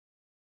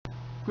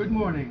Good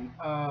morning.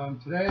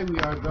 Today we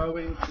are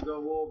going to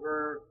go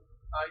over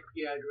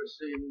IP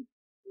addressing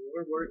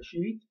or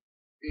worksheet,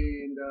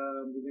 and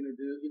you're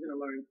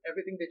gonna learn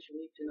everything that you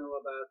need to know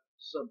about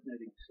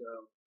subnetting.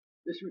 So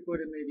this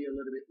recording may be a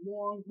little bit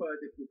long, but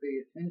if you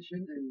pay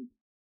attention and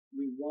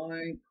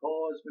rewind,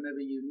 pause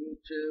whenever you need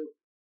to,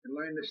 and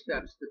learn the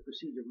steps, the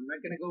procedure. We're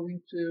not gonna go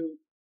into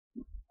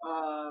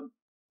um,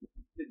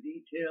 the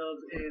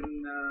details in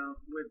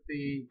with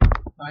the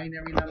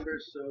binary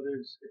numbers. So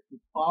if you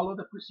follow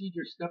the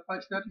procedure step by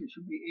step, you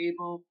should be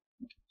able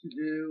to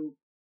do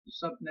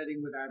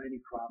subnetting without any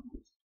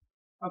problems.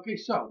 Okay,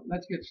 so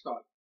let's get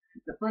started.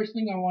 The first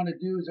thing I want to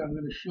do is I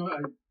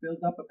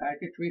build up a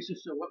packet tracer.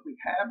 So what we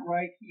have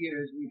right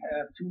here is we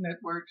have two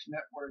networks,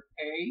 network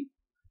A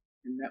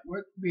and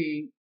network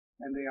B,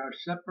 and they are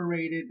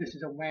separated. This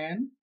is a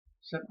WAN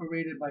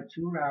separated by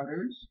two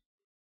routers,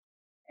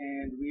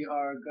 and we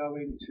are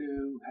going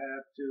to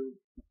have to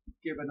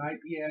give an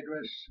IP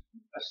address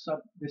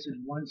this is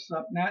one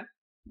subnet,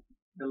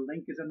 the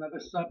link is another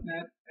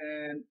subnet,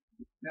 and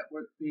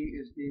network B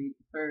is the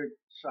third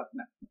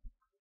subnet.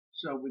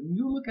 So when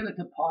you look at a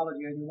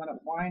topology and you want to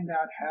find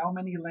out how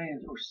many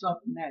LANs or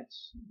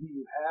subnets do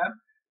you have,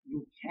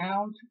 you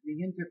count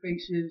the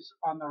interfaces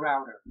on the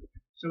router.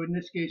 So in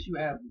this case you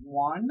have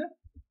 1,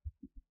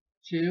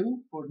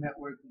 2 for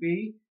network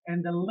B,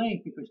 and the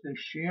link, because they're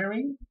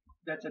sharing,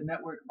 that's a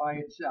network by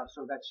itself.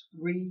 So that's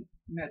 3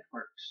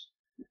 networks.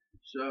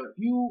 So if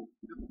you,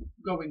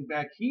 going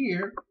back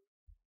here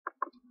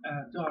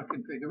to our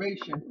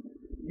configuration,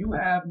 you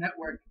have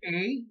network A.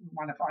 You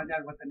want to find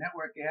out what the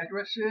network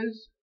address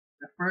is,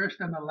 the first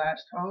and the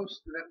last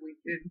host that we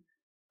can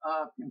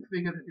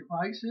configure the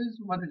devices,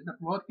 what is the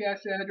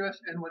broadcast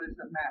address, and what is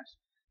the mask.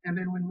 And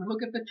then when we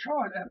look at the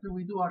chart after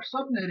we do our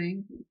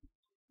subnetting,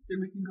 then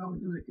we can go and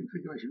do the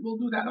configuration. We'll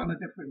do that on a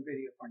different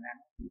video for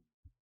now.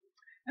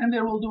 And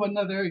then we'll do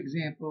another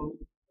example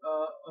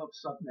of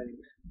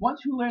subnetting.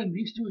 Once you learn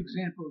these two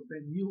examples,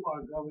 then you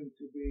are going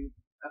to be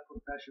a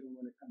professional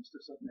when it comes to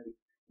subnetting,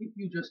 if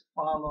you just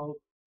follow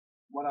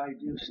what I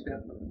do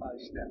step by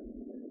step.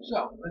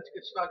 So let's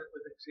get started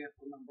with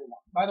example number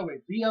 1. By the way,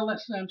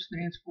 VLSM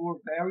stands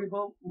for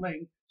Variable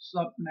Length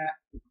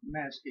Subnet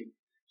Masking.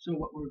 So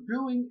what we're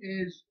doing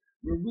is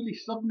we're really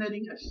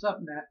subnetting a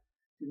subnet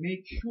to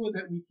make sure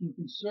that we can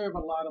conserve a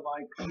lot of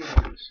IP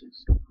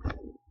addresses.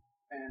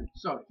 And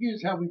so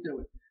here's how we do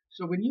it.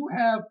 So when you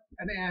have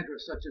an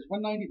address such as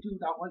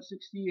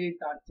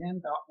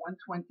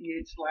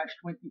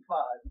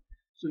 192.168.10.128/25,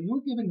 so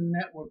you're given a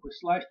network with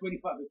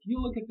 /25. If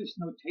you look at this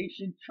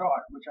notation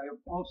chart, which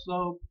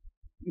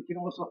you can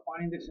also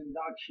find this in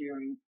doc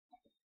sharing.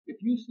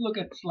 If you look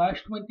at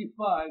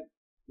 /25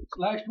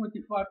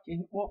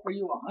 can offer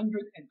you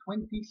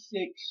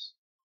 126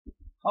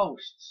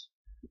 hosts,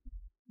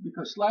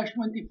 because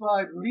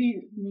 /25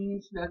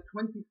 means that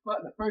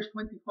the first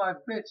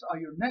 25 bits are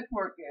your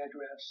network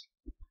address,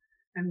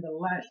 and the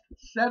last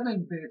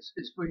 7 bits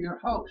is for your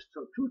host.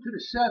 So 2 to the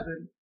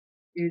 7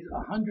 is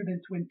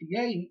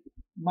 128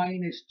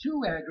 minus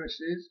 2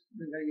 addresses.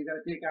 You got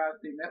to take out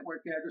the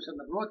network address and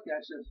the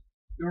broadcast address.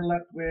 You're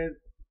left with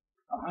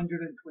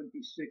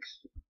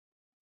 126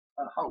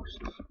 hosts.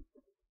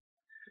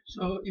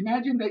 So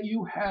imagine that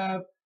you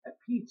have a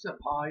pizza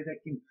pie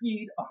that can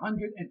feed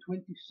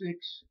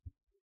 126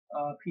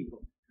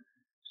 people.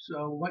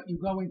 So what you're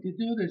going to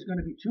do, there's going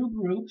to be 2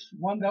 groups,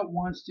 one that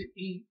wants to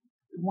eat,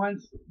 one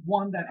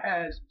that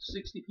has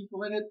 60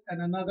 people in it,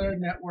 and another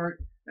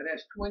network that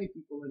has 20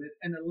 people in it,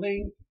 and a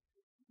link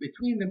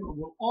between them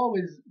will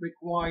always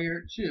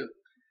require 2.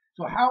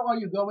 So how are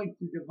you going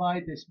to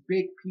divide this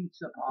big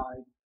pizza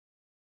pie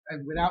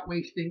and without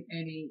wasting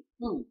any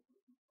food?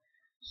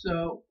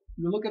 So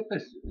you look at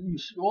this, you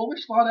should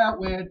always start out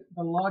with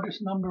the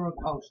largest number of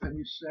hosts, and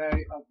you say,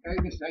 okay,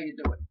 this is how you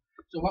do it.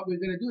 So what we're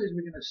going to do is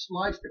we're going to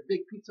slice the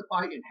big pizza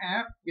pie in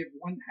half, give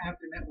one half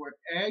to network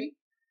A,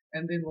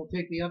 and then we'll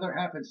take the other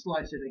half and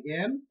slice it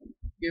again,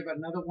 give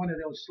another one of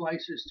those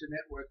slices to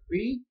network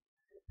B,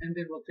 and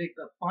then we'll take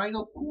the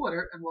final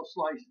quarter and we'll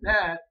slice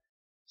that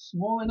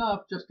small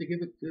enough just to give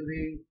it to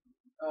the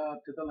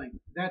link.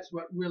 That's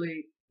what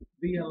really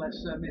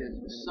VLSM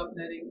is,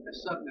 subnetting a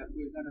subnet.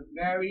 We're going to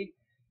vary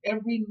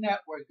every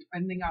network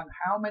depending on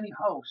how many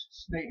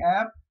hosts they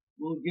have.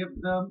 We'll give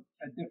them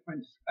a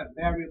different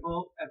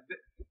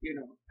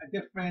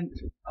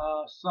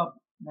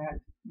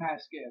subnet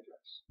mask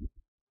address.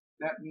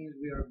 That means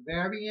we are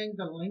varying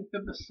the length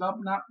of the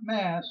subnet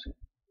mask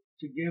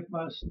to give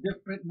us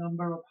different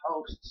number of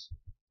hosts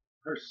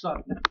per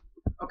subnet.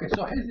 Okay,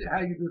 so here's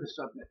how you do the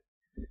subnet.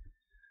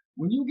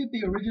 When you get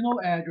the original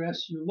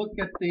address, you look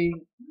at the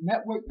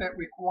network that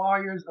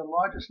requires the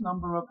largest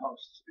number of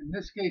hosts. In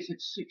this case,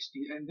 it's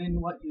 60. And then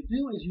what you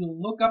do is you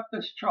look up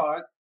this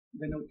chart,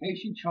 the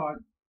notation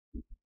chart,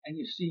 and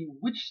you see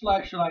which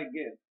slash should I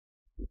give.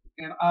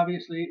 And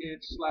obviously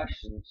it's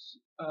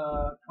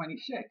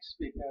 /26,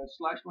 because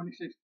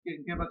 /26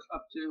 can give us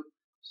up to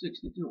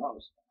 62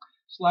 hosts.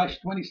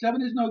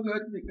 /27 is no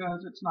good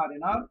because it's not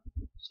enough.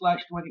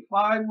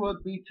 /25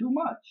 would be too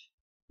much.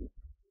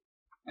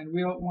 and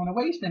we don't want to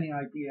waste any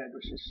IP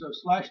addresses. So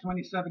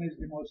 /27 is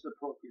the most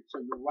appropriate. So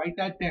you write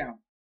that down,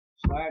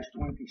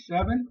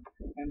 /27,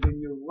 and then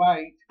you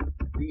write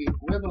the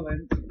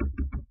equivalent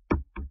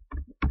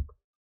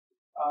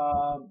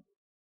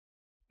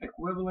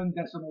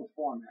decimal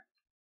format.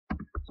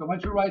 So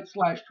once you write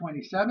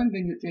 /27,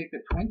 then you take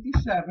the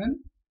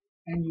 27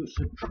 and you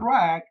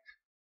subtract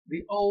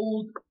the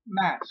old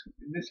mask.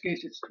 In this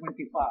case, it's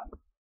 25.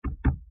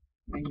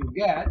 And you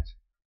get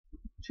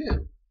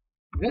 2.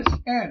 This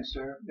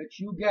answer that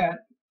you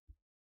get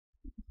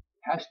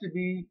has to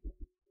be,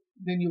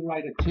 then you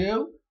write a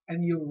 2,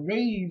 and you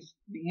raise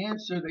the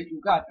answer that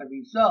you got, the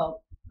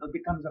result, it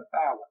becomes a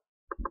power.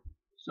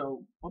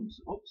 So,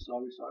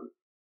 sorry.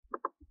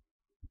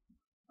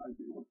 Let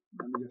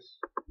me just,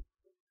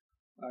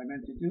 what I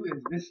meant to do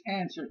is this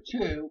answer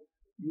 2,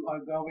 you are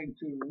going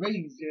to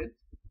raise it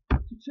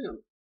to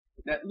 2.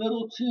 That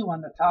little 2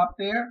 on the top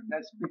there,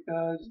 that's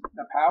because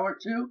the power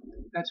 2,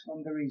 that's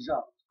from the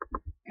result.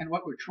 And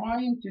what we're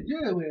trying to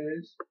do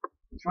is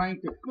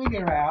trying to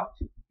figure out,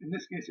 in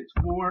this case it's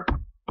 4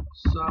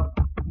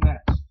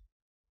 subnets.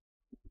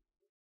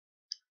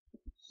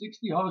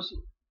 60 hosts,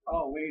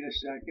 oh wait a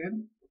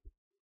second,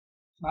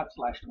 it's not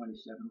 /27, what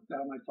the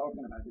hell am I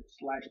talking about? It's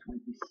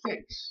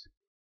 /26.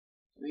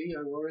 See,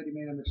 I've already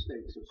made a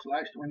mistake. So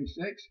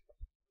 /26,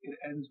 it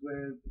ends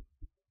with,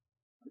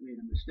 I made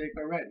a mistake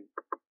already.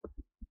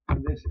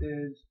 And this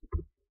is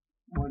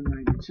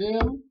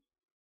 192.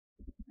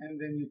 And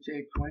then you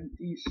take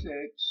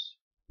 26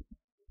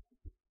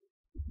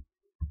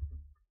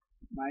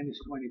 minus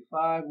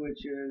 25,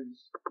 which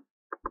is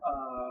a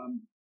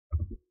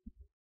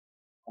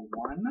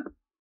 1.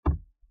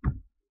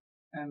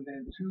 And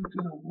then 2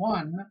 to the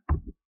 1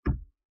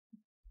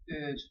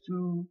 is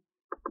 2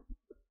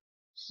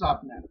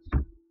 subnets.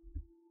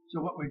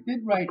 So what we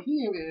did right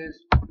here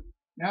is,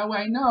 now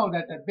I know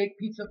that the big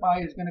pizza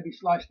pie is going to be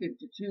sliced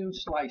into 2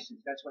 slices.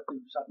 That's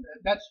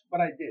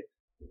what I did.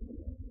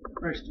 The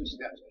first 2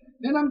 steps.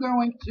 Then I'm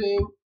going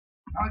to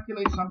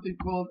calculate something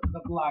called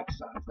the block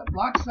size. The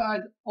block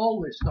size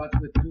always starts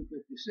with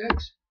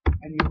 256,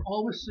 and you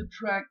always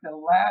subtract the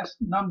last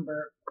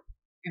number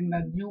in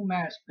the new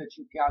mask that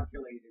you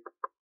calculated.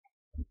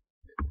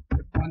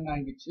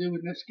 192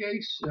 in this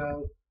case,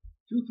 so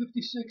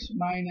 256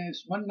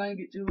 minus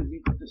 192 is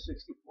equal to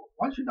 64.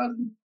 Once you're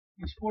done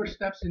these 4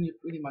 steps, and you're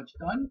pretty much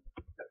done.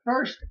 The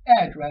first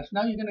address,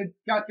 now you're going to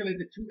calculate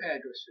the 2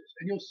 addresses,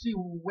 and you'll see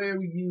where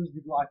we use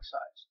the block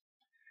size.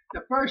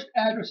 The first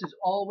address is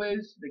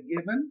always the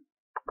given,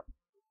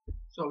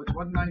 so it's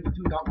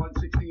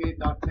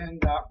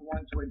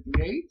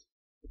 192.168.10.128.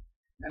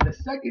 And the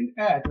second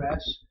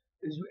address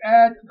is you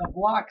add the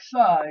block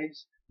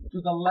size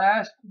to the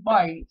last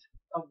byte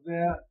of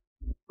the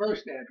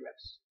first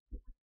address.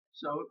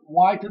 So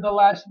why to the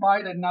last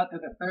byte and not to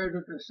the third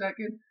or to the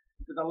second?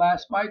 To the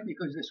last byte,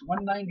 because this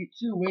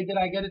 192, where did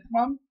I get it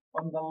from?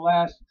 From the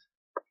last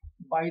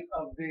byte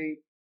of the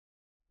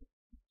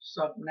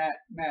subnet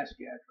mask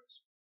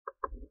address.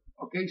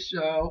 Okay,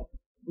 so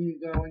we're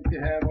going to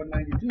have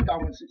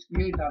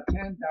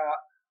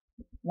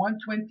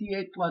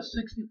 192.168.10.128 plus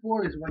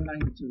 64 is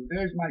 192.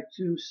 There's my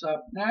 2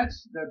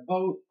 subnets. They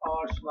both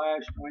are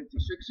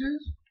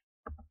 /26s.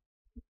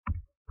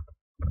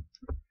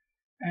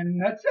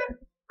 And that's it.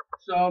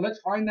 So let's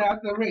find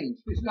out the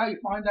range. This is how you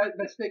find out.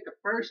 Let's take the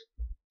first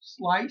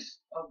slice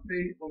of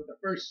the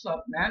first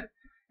subnet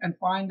and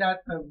find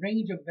out the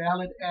range of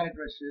valid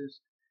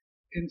addresses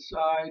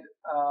inside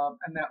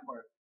a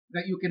network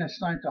that you can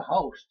assign to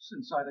hosts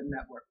inside a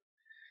network.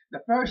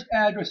 The first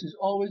address is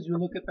always, you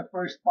look at the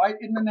first byte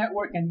in the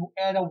network and you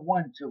add a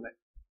 1 to it,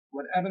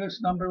 whatever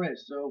this number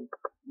is. So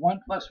 1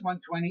 plus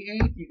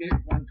 128, you get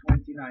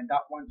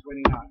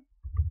 129.129.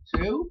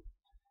 2.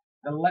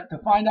 To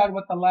find out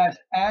what the last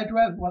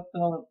address, what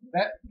the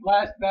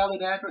last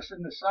valid address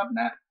in the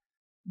subnet,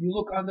 you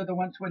look under the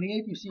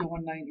 128, you see a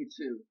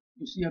 192.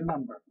 You see a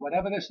number.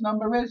 Whatever this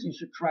number is, you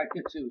subtract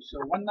it 2.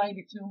 So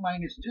 192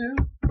 minus 2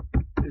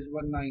 is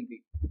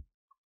 190.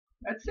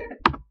 That's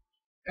it.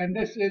 And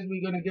this is,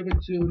 we're going to give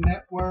it to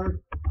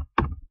network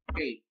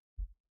 8.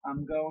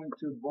 I'm going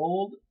to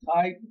bold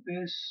type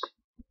this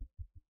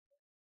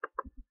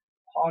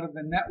part of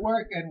the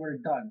network, and we're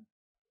done.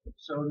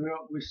 So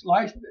we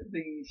sliced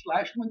the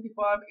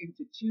 /25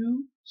 into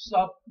 2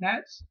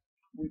 subnets.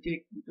 We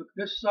took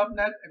this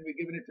subnet and we're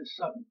giving it to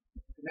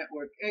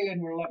network A,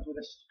 and we're left with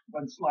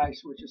one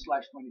slice, which is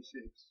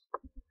 /26.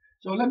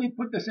 So let me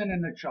put this in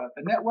the chart.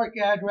 The network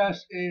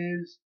address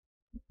is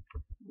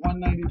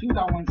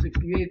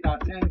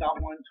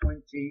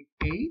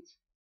 192.168.10.128.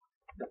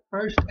 The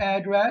first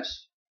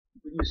address,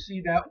 when you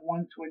see that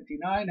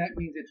 129, that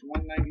means it's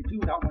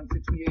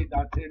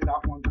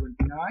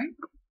 192.168.10.129.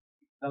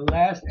 The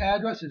last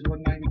address is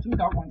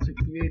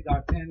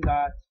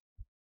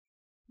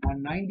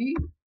 192.168.10.190.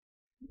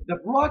 The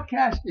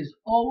broadcast is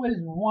always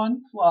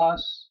 1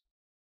 plus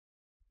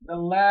the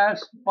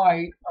last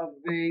byte of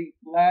the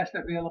last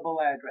available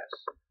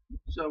address.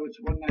 So it's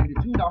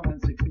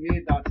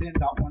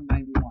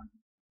 192.168.10.191.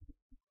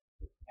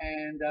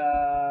 And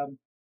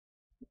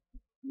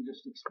Let me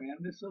just expand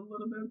this a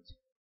little bit.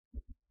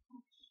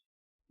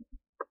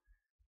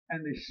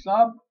 And the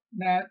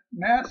subnet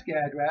mask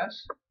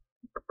address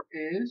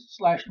is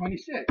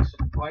 /26.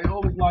 So I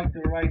always like to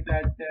write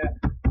that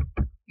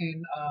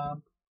in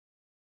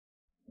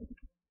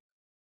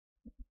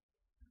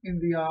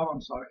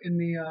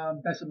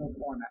the decimal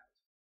format.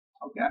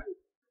 Okay,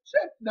 so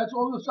that's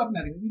all the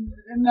subnetting,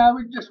 and now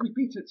it just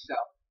repeats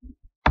itself.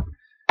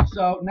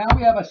 So now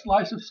we have a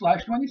slice of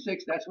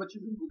 /26. That's what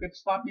we're going to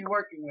stop me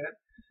working with.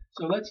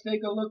 So let's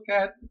take a look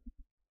at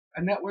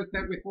a network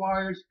that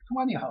requires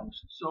 20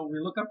 hosts. So we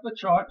look up the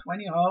chart.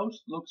 20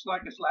 hosts looks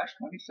like a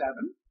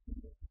 /27.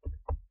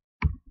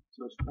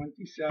 So it's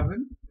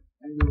 27,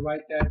 and you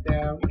write that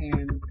down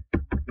in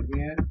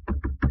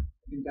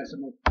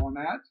decimal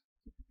format.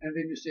 And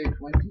then you say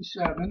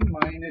 27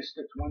 minus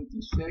the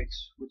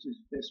 26, which is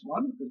this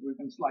one, because we're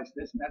going to slice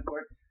this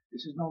network.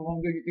 This is no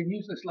longer, you can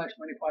use the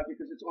 /25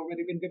 because it's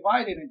already been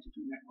divided into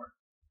two networks.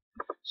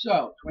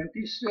 So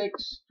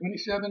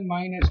 27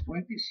 minus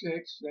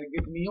 26, that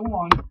gives me a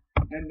 1,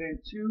 and then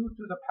 2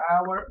 to the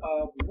power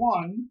of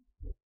 1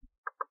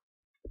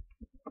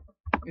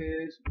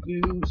 is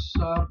 2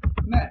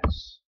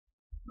 subnets,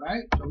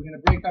 right? So we're going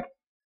to break up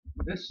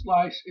this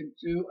slice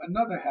into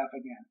another half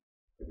again.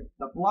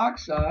 The block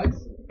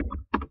size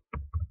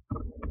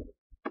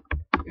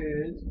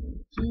is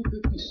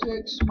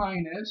 256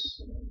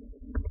 minus,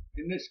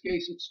 in this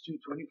case it's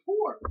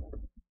 224,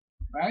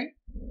 right?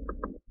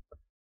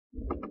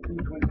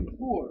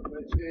 224,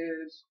 which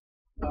is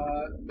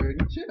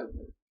 32.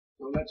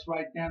 So let's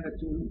write down the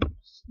two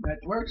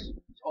networks.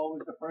 It's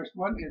always the first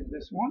one is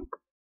this one,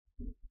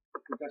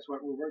 because that's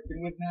what we're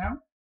working with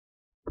now.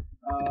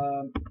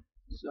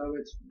 So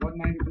it's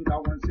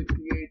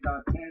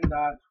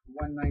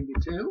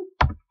 192.168.10.192,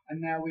 and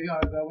now we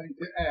are going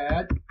to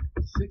add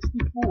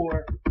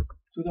 64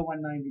 to the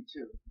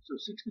 192. So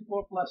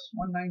 64 plus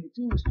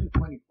 192 is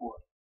 224.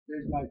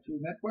 There's my two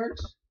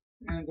networks,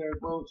 and they're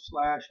both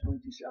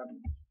 /27. See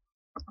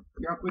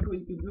how quickly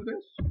you can do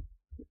this?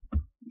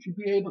 You should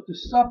be able to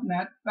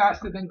subnet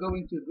faster than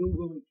going to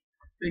Google and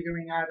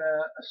figuring out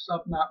a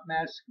subnet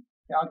mask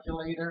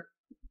calculator.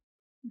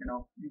 You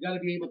know, you got to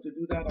be able to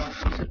do that on a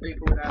piece of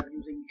paper without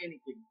using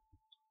anything.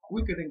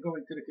 Quicker than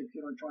going to the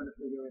computer and trying to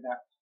figure it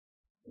out.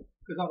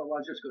 Because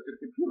otherwise, just go to the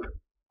computer,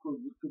 go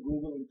to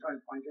Google and try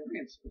and find your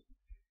answers.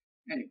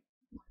 Anyway,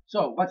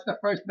 so what's the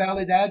first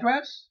valid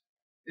address?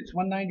 It's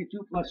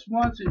 192 plus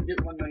 1, so you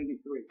get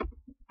 193.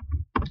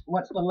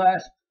 What's the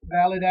last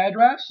valid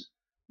address?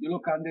 You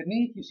look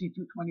underneath, you see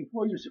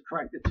 224, you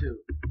subtract the 2.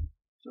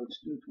 So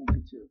it's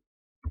 222.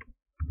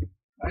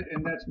 Right,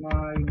 and that's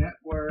my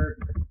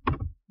network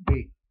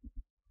B.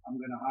 I'm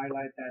going to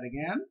highlight that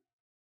again.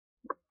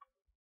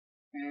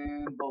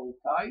 And bold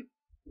type.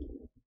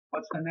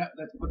 What's the net?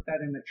 Let's put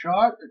that in the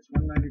chart. It's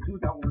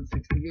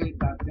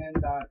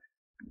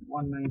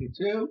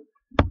 192.168.10.192.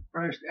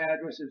 First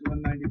address is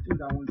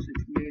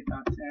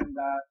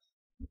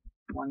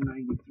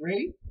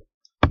 192.168.10.193.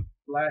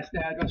 Last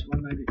address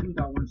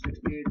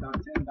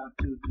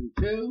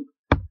 192.168.10.222.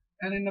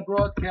 And in the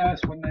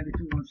broadcast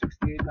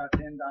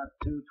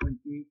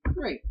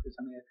 192.168.10.223.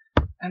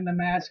 And the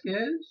mask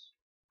is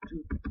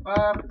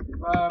 255,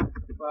 55,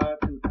 55,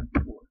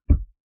 224.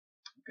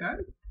 Okay?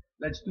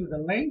 Let's do the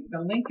link. The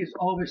link is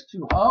always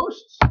 2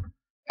 hosts.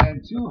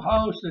 And 2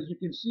 hosts, as you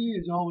can see,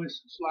 is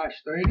always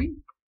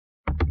 /30.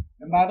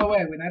 And by the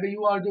way, whenever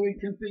you are doing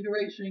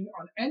configuration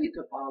on any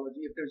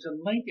topology, if there's a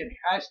link, it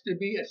has to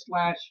be a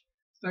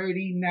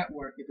 /30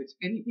 network. If it's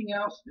anything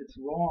else, it's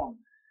wrong.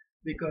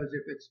 Because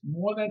if it's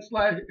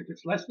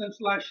less than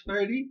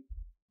 /30,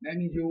 that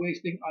means you're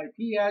wasting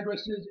IP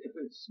addresses. If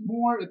it's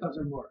more, it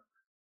doesn't work.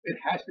 It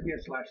has to be a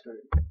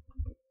 /30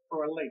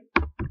 for a link.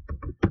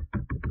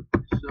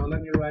 So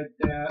let me write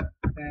that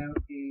down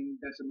in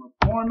decimal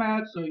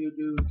format. So you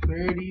do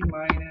 30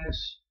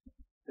 minus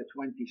the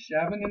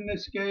 27 in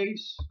this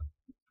case.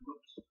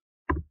 Oops.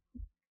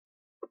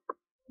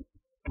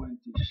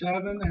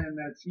 27, and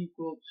that's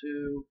equal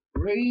to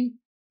 3.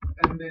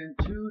 And then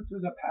 2 to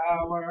the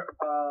power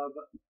of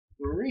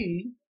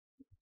 3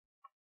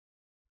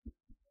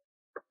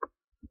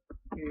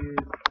 is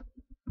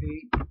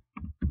 8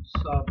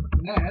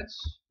 subnets.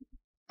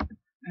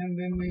 And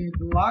then the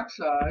block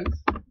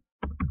size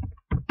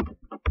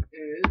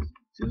is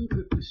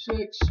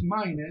 256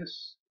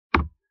 minus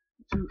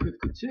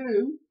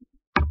 252,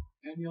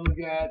 and you'll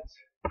get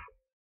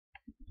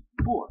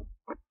 4.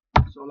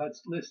 So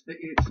let's list the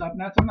 8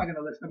 subnets. I'm not going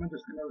to list them, I'm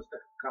just going to list a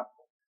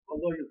couple.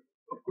 Although,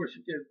 of course,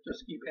 you can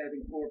just keep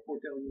adding 4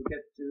 till you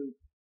get to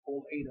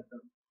all 8 of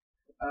them.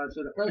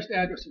 So the first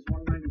address is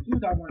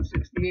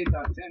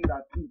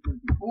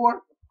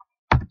 192.168.10.224.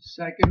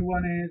 Second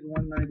one is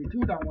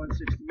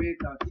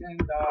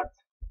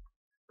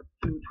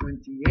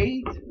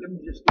 192.168.10.228. Let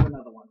me just do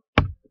another one.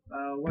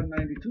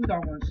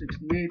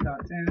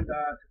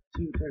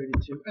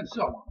 192.168.10.232, and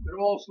so on. They're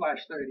all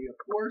 /30, of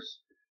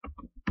course.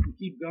 You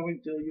keep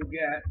going till you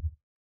get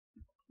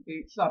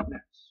 8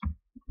 subnets.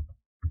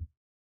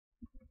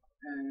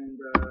 And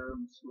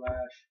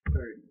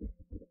 /30.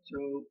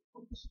 So,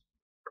 oops.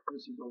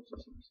 This is also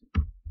slicing.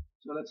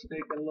 So let's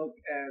take a look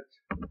at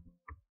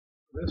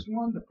this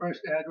one. The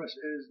first address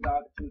is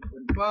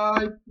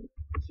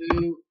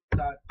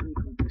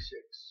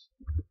 .225.2.226,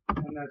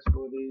 and that's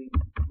for the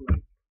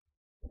link.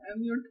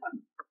 And you're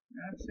done.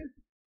 That's it.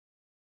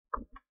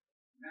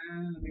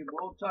 And let me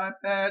bold type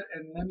that,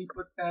 and let me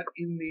put that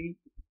in the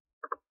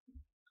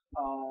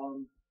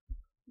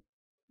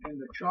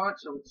chart.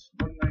 So it's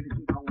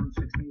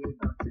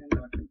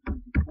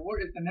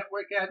 192.168.10.224 is the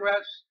network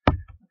address. The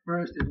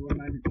first is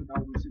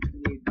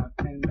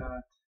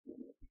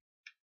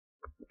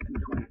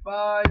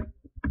 192.168.10.225,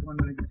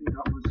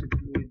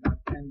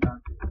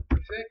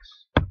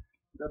 192.168.10.226.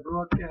 The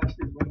broadcast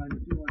is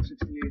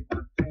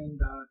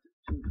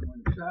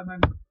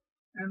 192.168.10.227,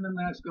 and the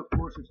mask of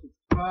course is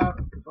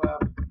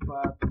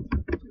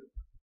 5.5.5.2.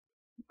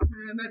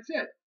 And that's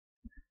it.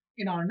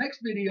 In our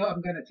next video,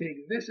 I'm going to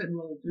take this and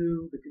we'll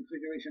do the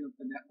configuration of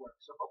the network.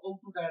 So we'll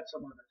do that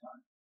some other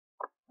time.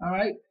 All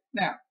right.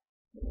 Now,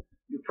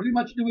 you're pretty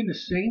much doing the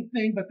same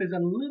thing, but there's a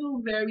little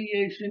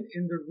variation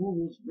in the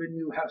rules when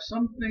you have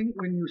something,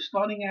 when you're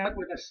starting out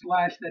with a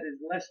slash that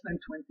is less than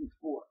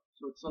 24.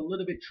 So it's a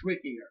little bit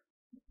trickier.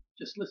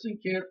 Just listen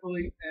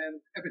carefully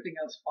and everything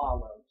else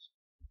follows.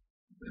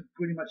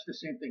 Pretty much the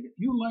same thing. If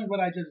you learned what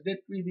I just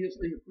did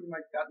previously, you pretty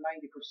much got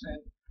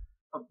 90%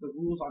 of the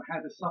rules on how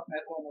to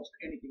subnet almost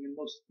anything, and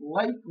most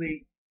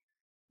likely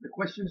the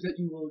questions that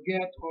you will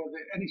get, or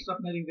any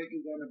subnetting that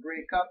you're going to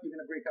break up a /24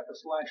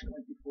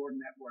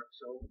 network.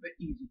 So the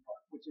easy part,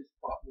 which is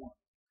part 1.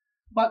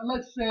 But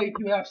let's say if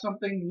you have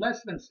something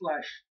less than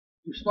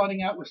you're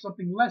starting out with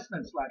something less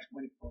than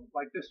 /24,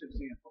 like this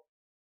example.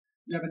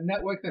 You have a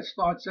network that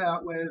starts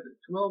out with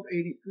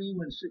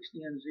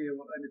 1283.160 and 0,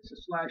 and it's a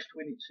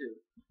 /22.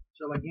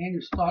 So again,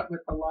 you start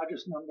with the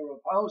largest number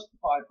of hosts,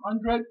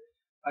 500.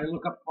 I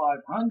look up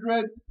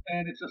 500,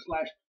 and it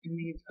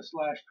needs a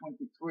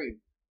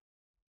 /23.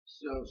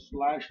 So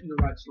you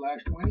write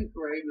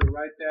 /23, you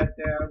write that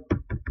down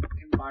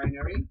in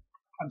binary,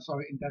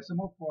 in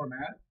decimal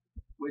format,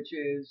 which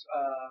is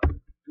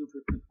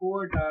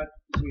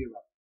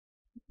 254.0.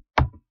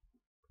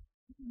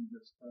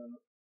 Just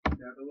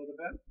that a little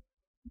bit.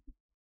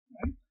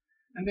 Right?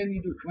 And then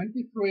you do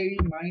 23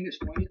 minus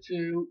 22,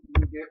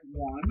 you get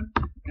 1,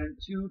 and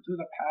 2 to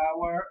the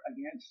power,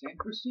 again, same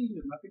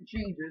procedure, nothing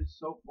changes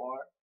so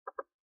far,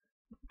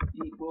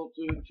 equal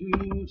to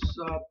 2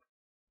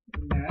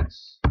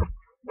 subnets,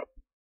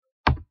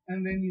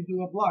 and then you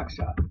do a block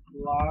size,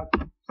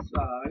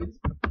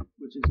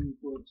 which is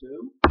equal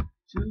to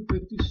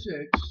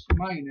 256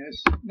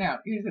 minus, now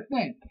here's the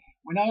thing,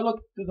 when I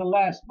look to the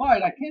last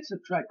byte, I can't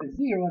subtract the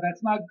 0,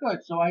 that's not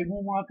good, so I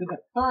move on to the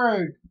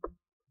third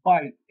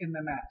byte in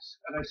the mask,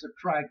 and I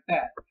subtract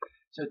that.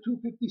 So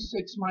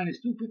 256 minus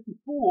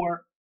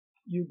 254,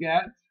 you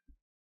get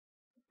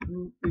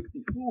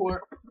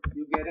 254,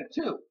 you get a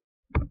 2.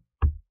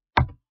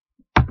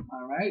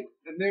 All right,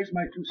 and there's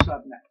my 2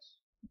 subnets.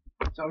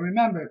 So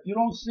remember, if you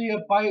don't see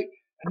a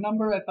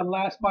number at the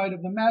last byte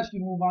of the mask,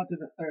 you move on to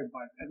the third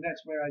byte, and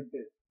that's what I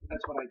did.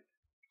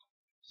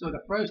 So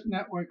the first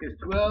network is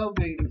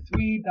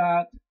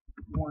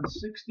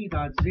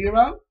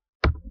 1283.160.0.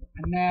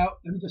 And now,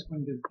 let me just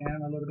bring this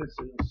down a little bit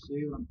so you'll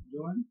see what I'm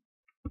doing.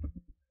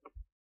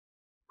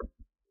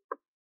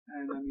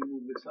 And let me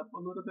move this up a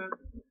little bit.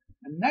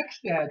 The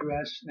next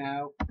address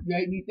now,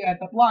 you need to add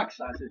the block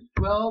size. It's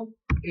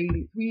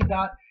 1283.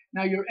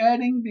 Now you're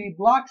adding the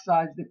block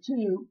size, the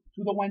 2,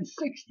 to the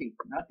 160,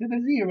 not to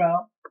the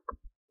 0.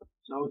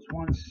 So it's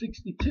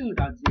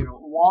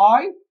 162.0.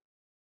 Why?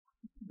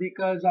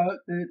 Because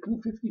the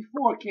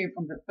 254 came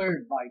from the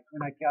third byte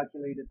when I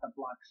calculated the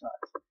block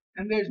size.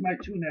 And there's my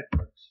 2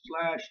 networks,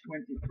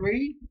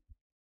 /23,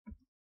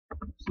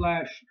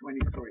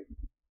 /23.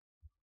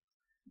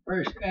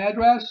 First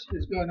address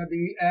is going to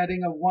be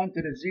adding a 1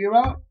 to the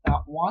 0,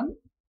 dot 1,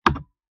 2,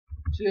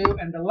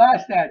 and the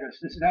last address,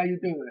 this is how you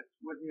do it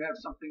when you have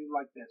something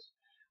like this.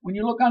 When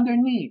you look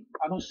underneath,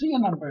 I don't see a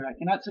number, I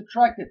cannot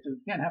subtract it to.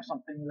 You can't have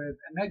something with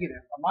a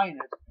negative, a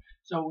minus.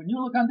 So when you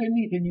look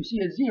underneath and you see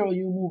a 0,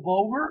 you move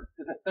over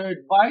to the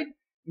third byte,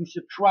 you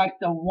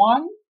subtract the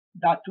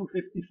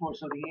 1.254.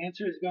 So the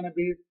answer is going to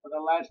be, for the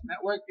last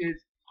network,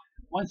 is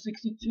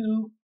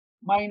 162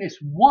 minus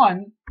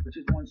 1, which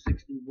is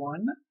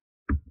 161,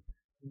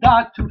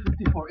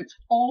 .254. It's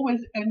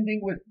always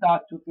ending with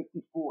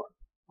 .254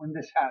 when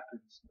this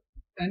happens.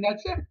 And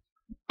that's it.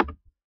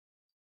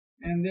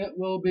 And it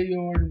will be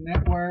your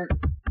network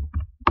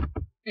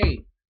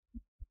 8.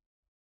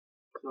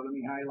 So let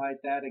me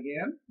highlight that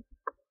again.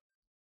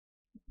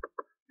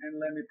 And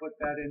let me put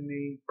that in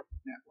the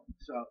network.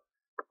 So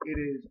it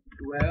is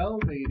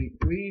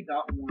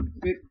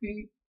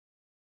 1283.150.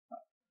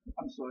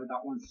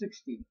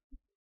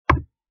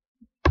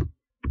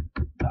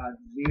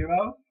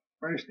 .160.0.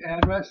 First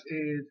address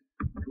is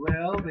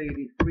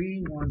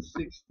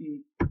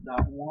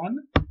 1283.160.1.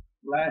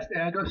 Last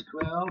address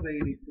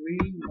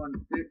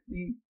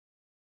 1283.150.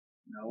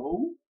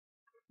 No.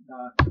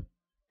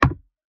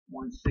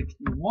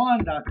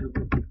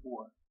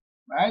 .161.254.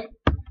 Right?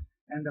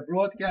 and the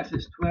broadcast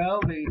is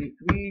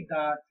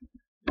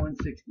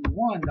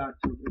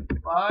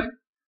 1283.161.255,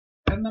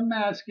 and the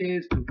mask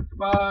is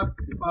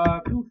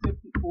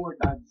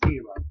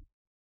 255.254.0.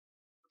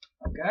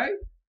 Okay?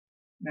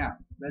 Now,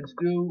 let's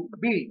do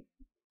B.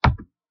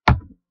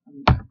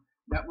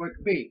 Network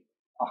B.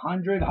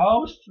 100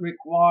 hosts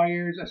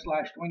requires a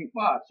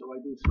 /25, so I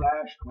do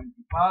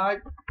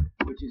 /25,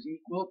 which is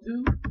equal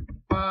to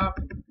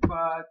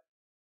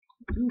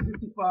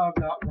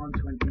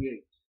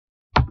 255.128.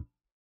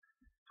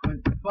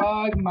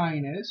 25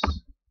 minus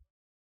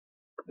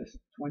this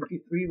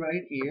 23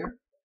 right here,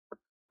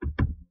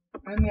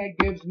 and that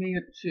gives me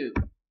a 2,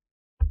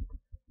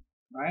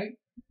 right?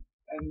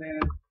 And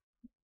then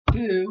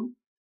 2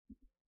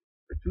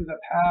 to the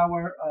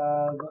power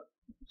of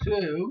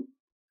 2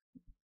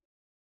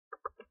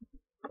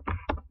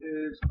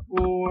 is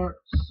 4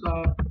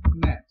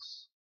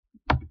 subnets.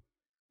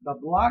 The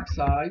block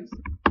size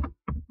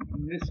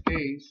in this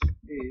case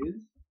is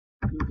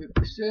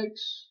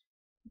 256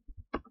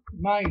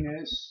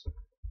 minus,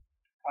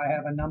 I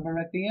have a number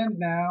at the end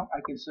now,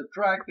 I can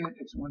subtract it,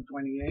 it's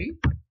 128,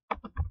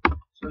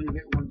 so you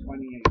get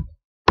 128.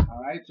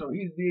 Alright, so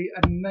he's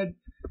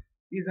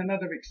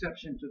another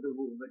exception to the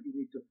rule that you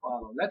need to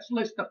follow. Let's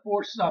list the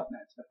 4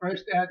 subnets. The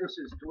first address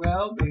is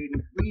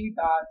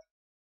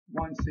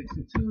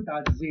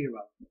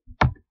 1283.162.0.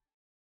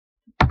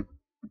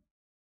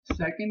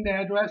 Second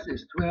address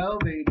is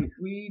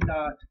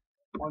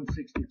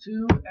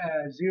 1283.162.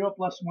 0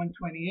 plus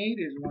 128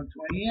 is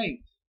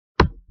 128.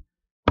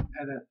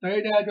 And the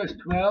third address,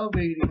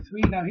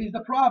 1283. Now here's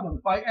the problem.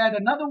 If I add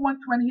another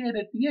 128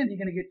 at the end, you're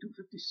going to get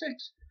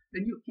 256.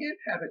 Then you can't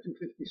have a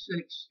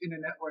 256 in a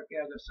network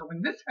address. So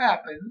when this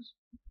happens,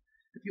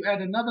 if you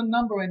add another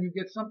number and you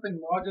get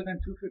something larger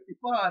than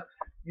 255,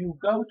 you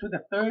go to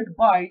the third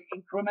byte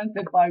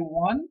incremented by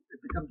 1. It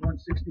becomes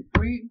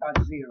 163.0.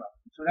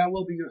 So that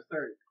will be your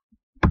third.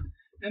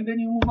 And then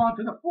you move on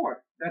to the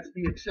fourth. That's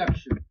the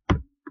exception.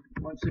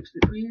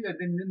 163, and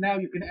then now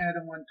you can add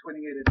a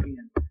 128 at the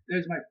end.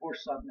 There's my 4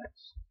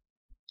 subnets.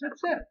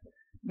 That's it.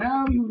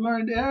 Now you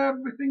learned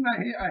everything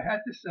I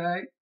had to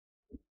say.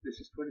 This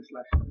is 20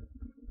 slash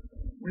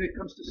when it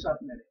comes to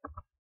subnetting.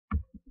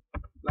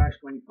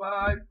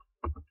 /25,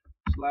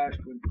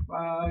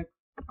 /25,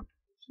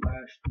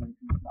 /25.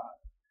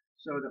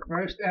 So the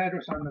first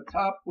address on the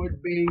top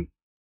would be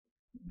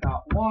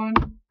 .1,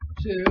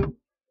 2,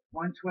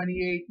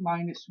 128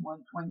 minus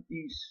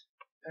 120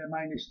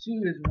 minus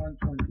 2 is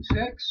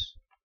 126,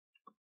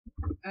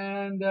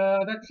 and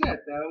that's it.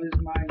 That is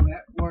my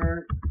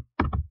network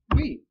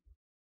B.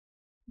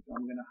 So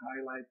I'm going to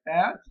highlight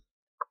that,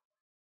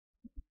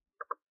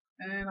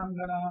 and I'm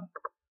going to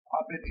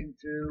pop it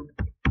into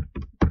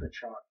the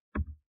chart.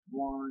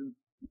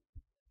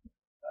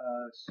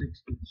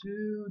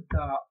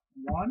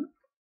 162.1.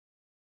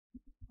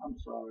 I'm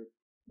sorry,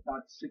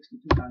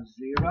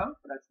 .62.0.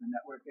 That's the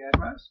network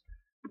address.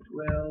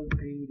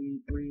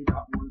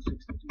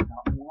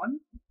 1283.162.1.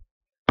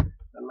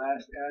 The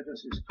last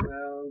address is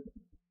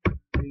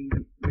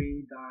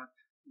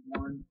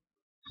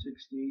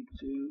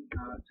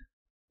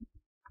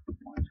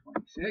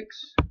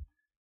 1283.162.126.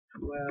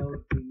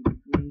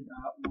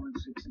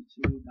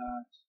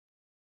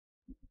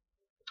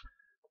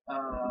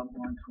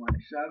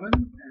 1283.162.127,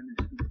 and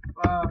it's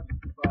 55,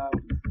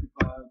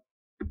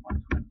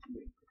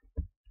 128.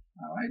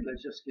 Alright,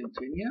 let's just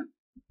continue.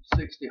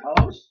 60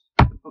 hosts.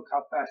 Look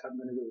how fast I'm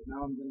going to do it.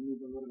 Now I'm going to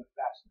move a little bit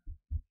faster.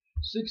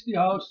 60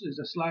 hosts is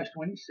a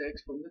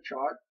 /26 from the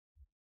chart.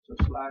 So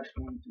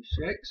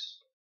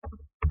 /26,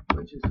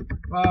 which is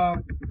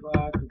 55, 55,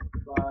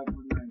 55,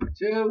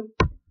 192.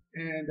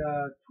 And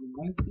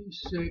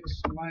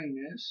 26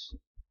 minus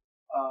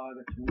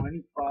the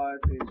 25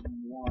 is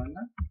 1.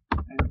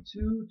 And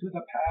 2 to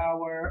the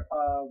power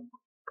of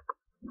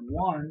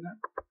 1.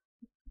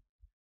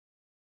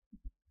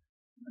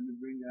 Let me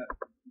bring that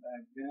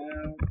back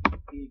down.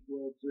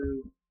 Equal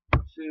to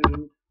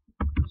 2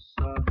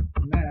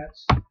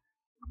 subnets.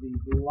 The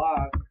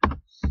block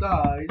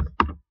size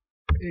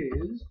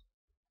is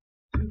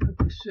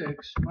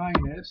 256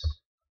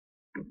 minus,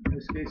 in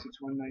this case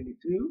it's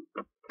 192.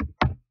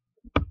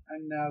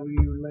 And now we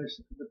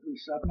list the 3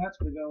 subnets.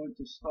 We're going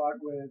to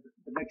start with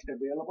the next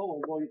available,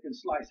 although you can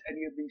slice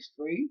any of these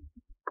 3.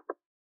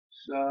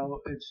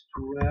 So it's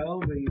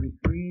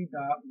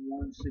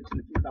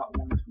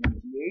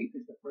 1283.162.128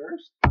 is the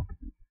first.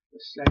 The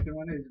second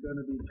one is going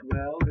to be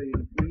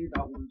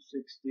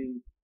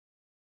 1283.162.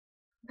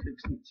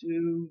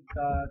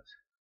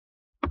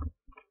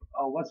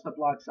 Oh, what's the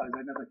block size?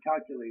 I never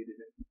calculated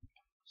it.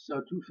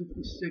 So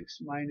 256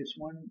 minus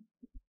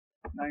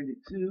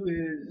 192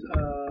 is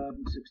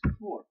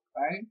 64,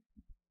 right?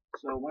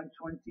 So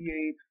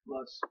 128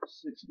 plus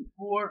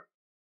 64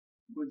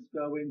 was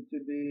going to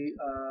be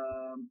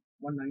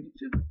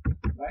 192,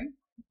 right?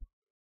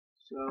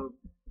 So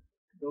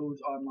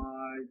those are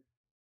my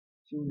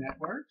 2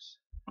 networks.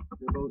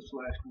 They're both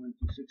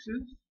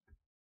 /126s.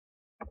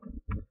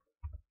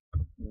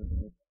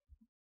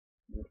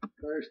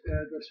 First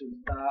address is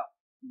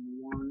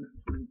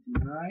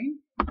 .129.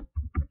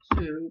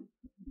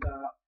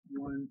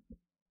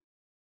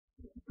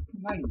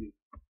 2.190.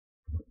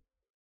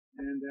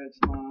 And that's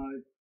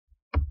my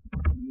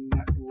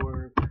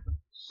network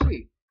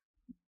C.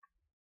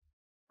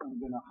 I'm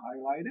going to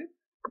highlight it,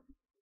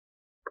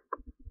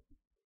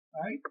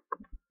 right?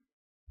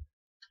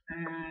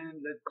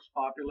 And let's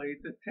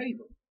populate the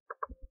table.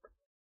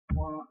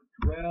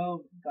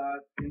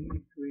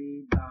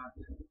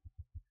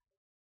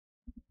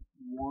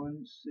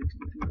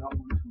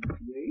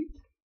 12.83.162.128.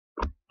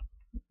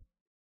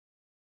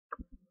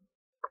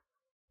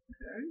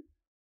 Okay.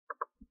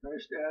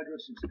 First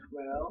address is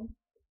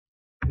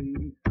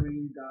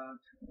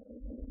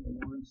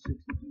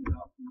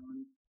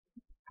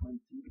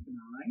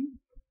 12.83.162.129.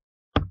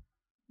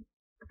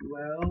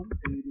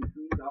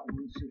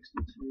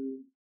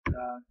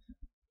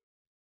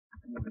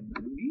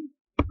 12.83.162.190.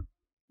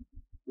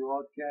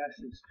 Broadcast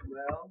is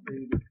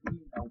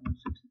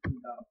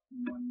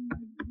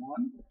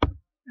 12.83.162.191.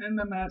 And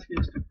the mask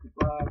is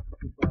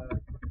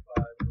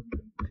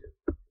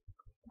 55.55.192.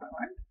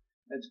 Alright,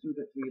 let's do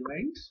the three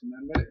links.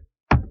 Remember,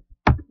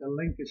 the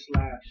link is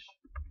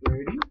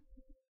 /30,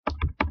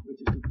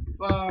 which is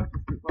 55,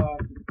 55,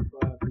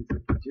 55,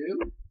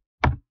 52.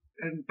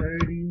 And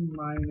 30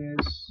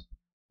 minus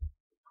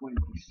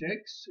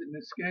 26 in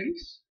this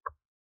case.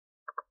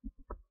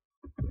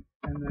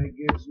 And that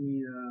gives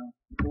me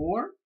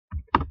 4.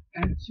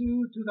 And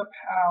 2 to the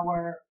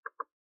power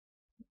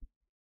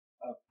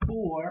of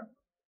 4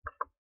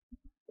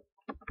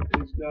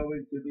 is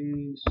going to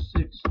be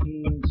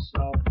 16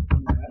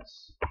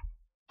 subnets.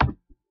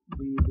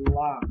 The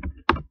block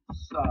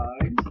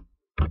size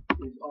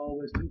is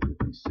always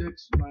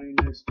 256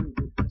 minus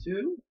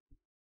 252.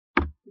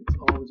 It's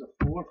always a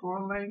 4 for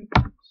a link,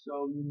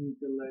 so you need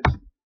to list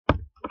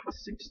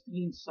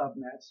 16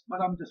 subnets,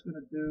 but I'm just going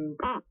to do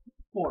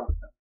 4 of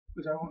them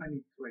because I only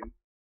need 3.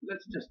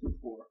 Let's just do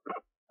 4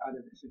 out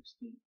of the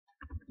 16.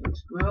 So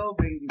it's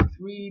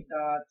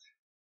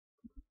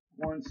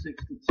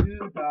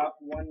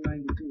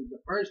 12.83.162.192 is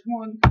the first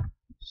one.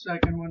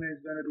 Second one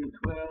is going to be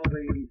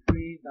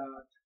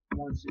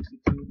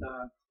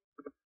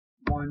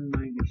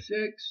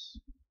 12.83.162.196.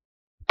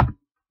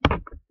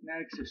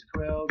 Next is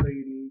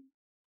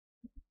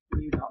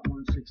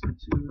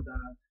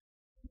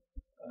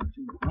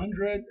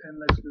 12.83.162.200, and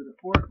let's do the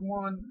fourth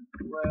one,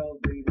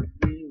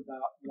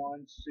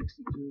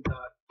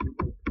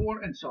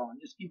 12.83.162.204, and so on.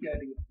 Just keep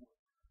adding it.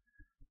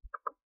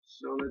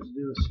 So let's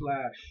do a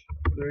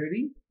 /30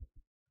 /30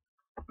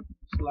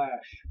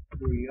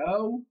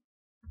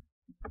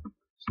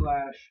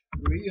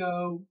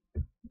 /30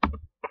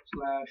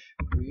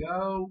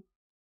 /30.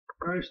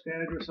 First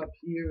address up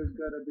here is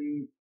going to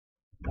be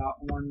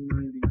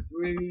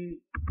 .193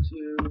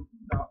 to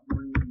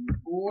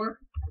 .194.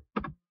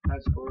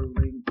 That's for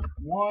link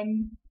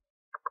 1.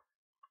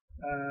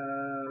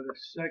 The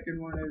second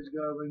one is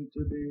going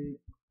to be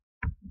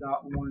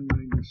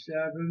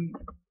 .197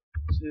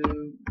 to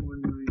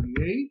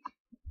 198.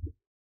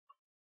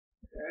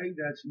 Okay,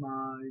 that's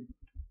my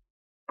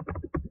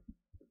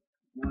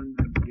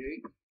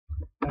 198.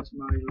 That's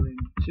my link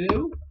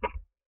 2.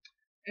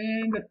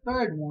 And the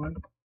third one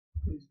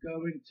is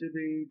going to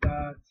be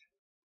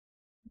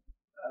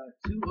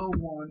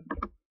 .201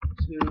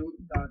 to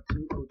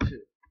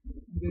 .202.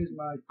 These are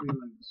my 3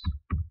 links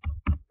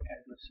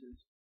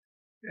addresses.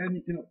 And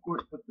you can of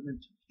course put them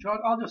into the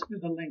chart. I'll just do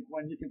the link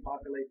one. You can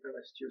populate the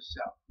rest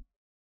yourself.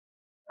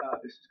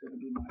 This is going to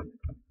be my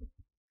link.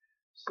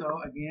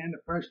 So again,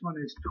 the first one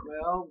is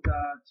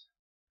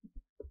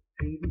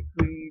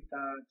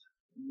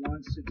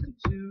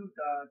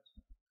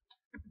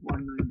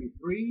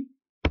 12.83.162.193.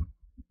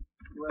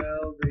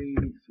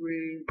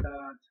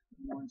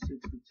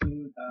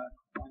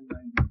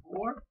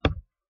 12.83.162.194.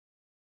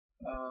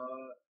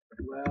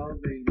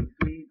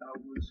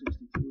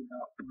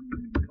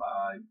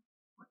 12.83.162.195.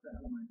 What the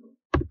hell am I doing?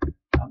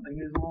 Something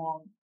is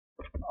wrong.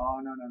 Oh,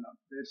 no.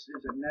 This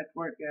is a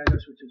network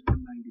address, which is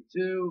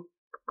 192.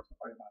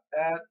 Sorry about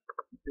that.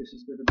 This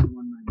is going to be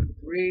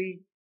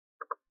 193.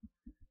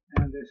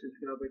 And this is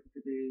going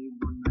to be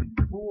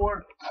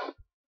 194.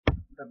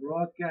 The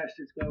broadcast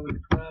is going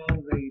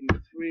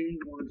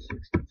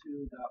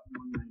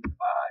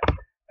 12.83.162.195.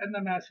 And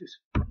the mask is,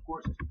 of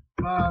course,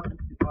 55,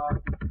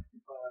 55, 55.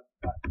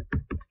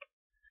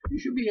 You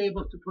should be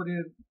able to put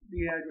in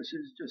the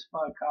addresses just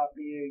by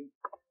copying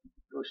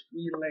those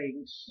 3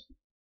 links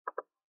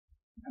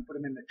and put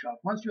them in the chart.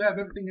 Once you have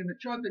everything in the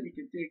chart, then you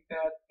can take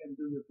that and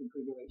do your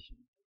configuration.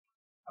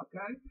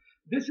 Okay?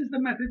 This is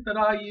the method that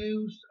I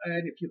use,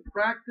 and if you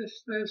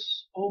practice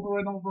this over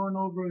and over and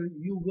over,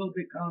 you will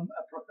become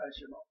a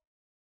professional.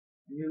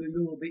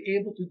 You will be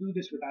able to do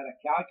this without a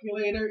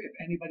calculator. If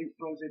anybody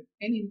throws in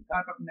any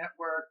type of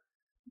network,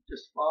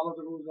 just follow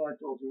the rules I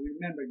told you.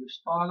 Remember, you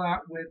start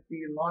out with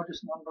the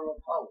largest number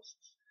of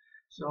hosts.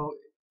 So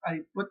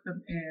I put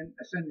them in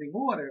ascending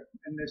order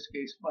in this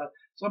case, but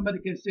somebody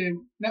can say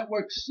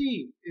network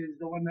C is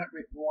the one that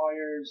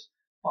requires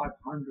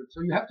 500.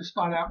 So you have to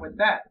start out with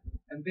that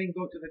and then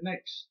go to the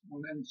next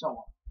one and so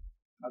on.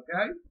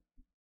 Okay?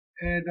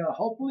 And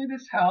hopefully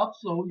this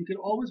helps. So you can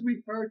always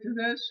refer to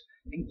this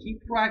and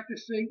keep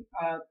practicing.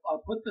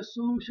 I'll put the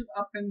solution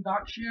up in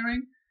doc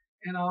sharing,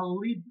 and I'll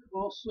leave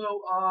also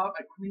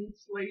a clean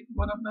slate,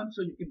 one of them,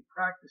 so you can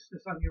practice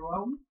this on your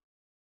own.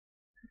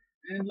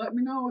 And let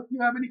me know if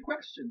you have any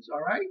questions. All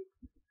right.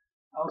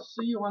 I'll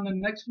see you on the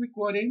next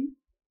recording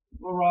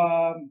for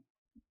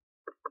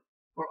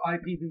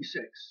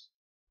IPv6.